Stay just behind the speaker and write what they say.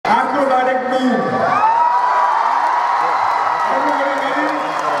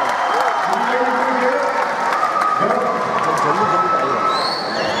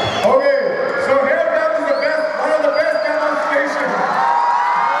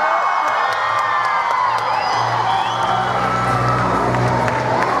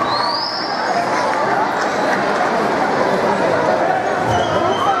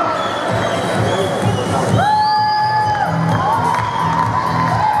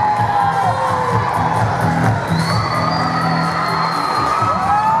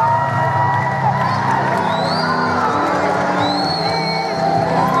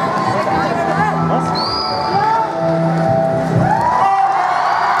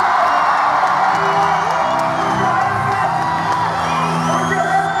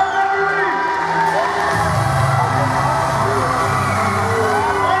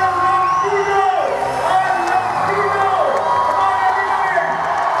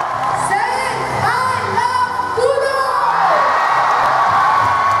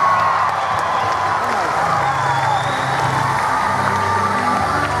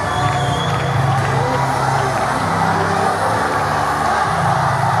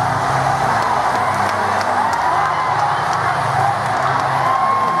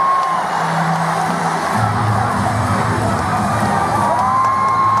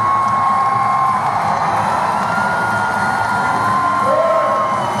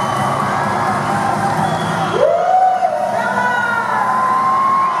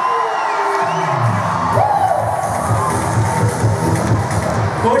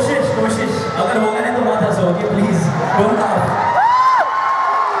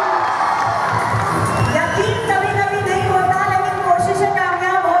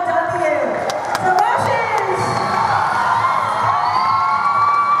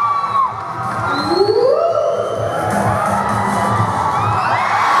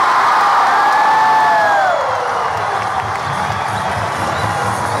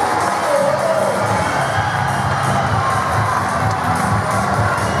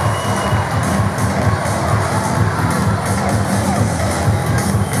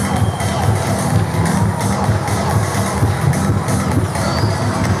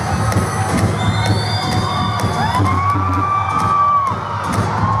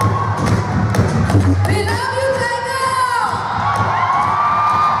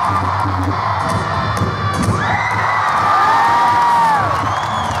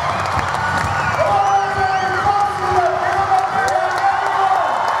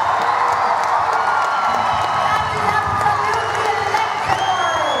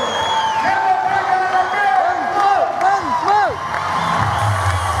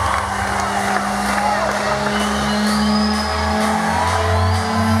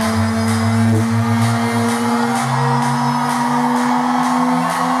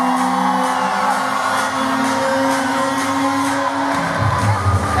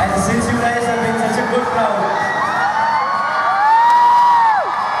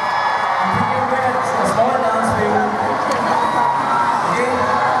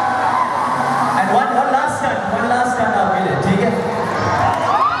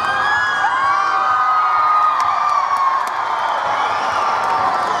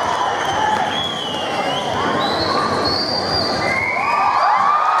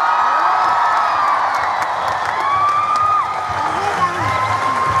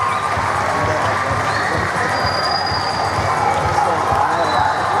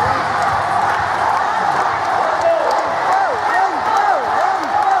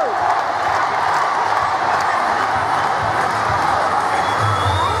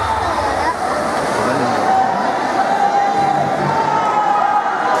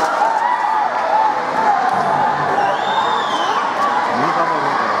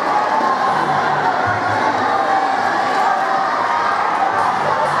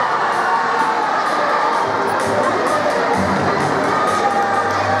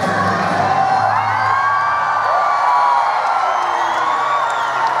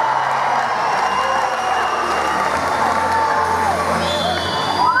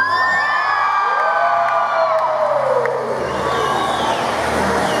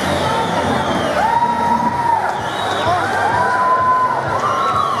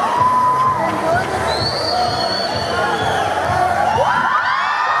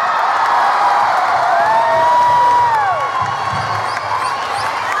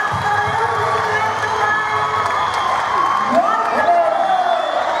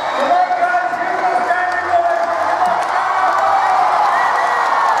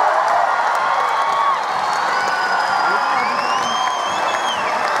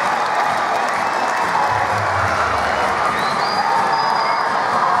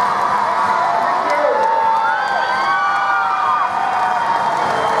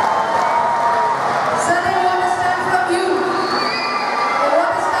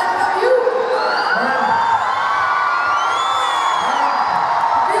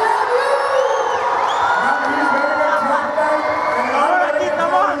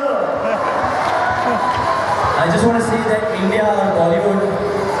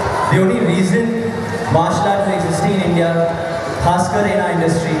the only reason martial arts is existing in India, खासकर in our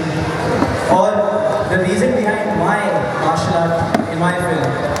industry, or the reason behind my martial art in my film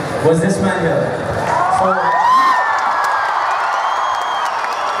was this man here. So,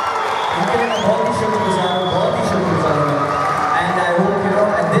 and I hope, you know,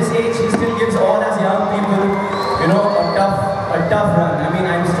 at this age he still gives all us young people, you know, a tough run. I mean,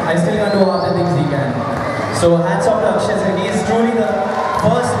 I still can't do all the things he can. So hats off to Akshay. He is truly the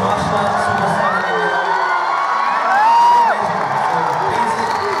first martial arts superstar in India. So please,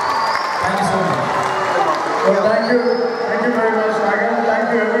 thank you so much. Well, thank you very much, Tiger. Thank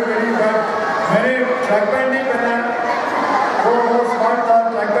you everybody. But मैंने track pant नहीं पहना, वो बहुत smart था,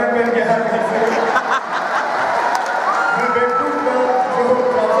 track pant पहन के आया घर से। मैं बेवकूफ था जो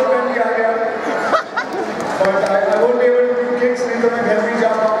ट्राउजर पहन के आ गया। But I won't be able to do kicks, नहीं तो मैं घर भी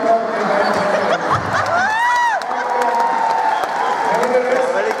जा पाऊँगा।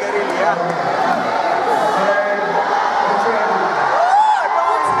 बड़ी करी लिया।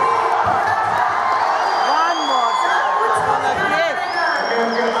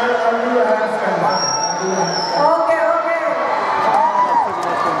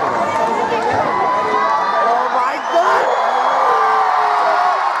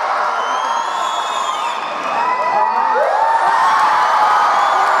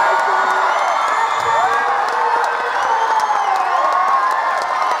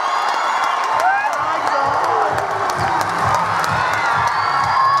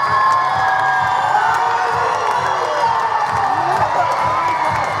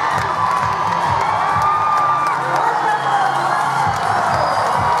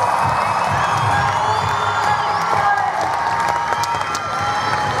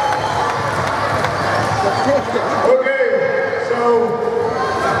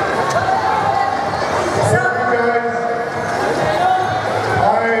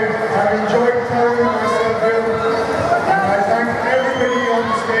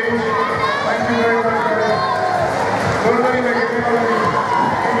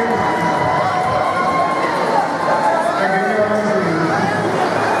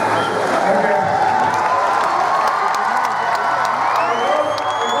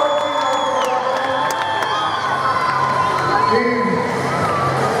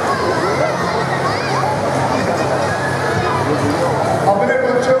 अपने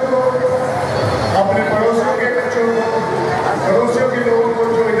बच्चों को, अपने पड़ोसियों के बच्चों को, पड़ोसियों के लोगों को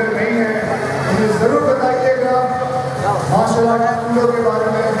जो इधर नहीं है, उन्हें जरूर बताइएगा मार्शल आर्ट स्कूलों के बारे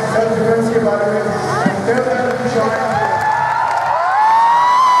में, सेल्फ डिफेंस के बारे में।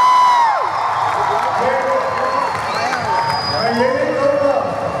 मैं ये नहीं कहूँगा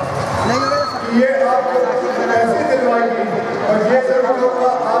कि ये आपको पैसे दिलवाएगी, और ये जरूर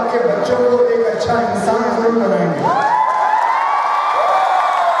कहूँगा आपके बच्चों को एक अच्छा इंसान जरूर बनाएंगे।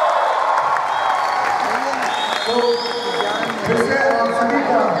 फिर से आप सभी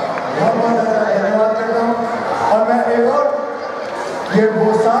का बहुत धन्यवाद करता हूँ। और मैं एक और ये वो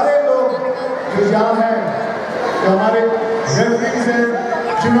सारे लोग जो यहाँ हैं, जो हमारे रेफरीज हैं,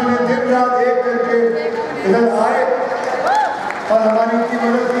 जिन्होंने दिन रात एक करके इधर आए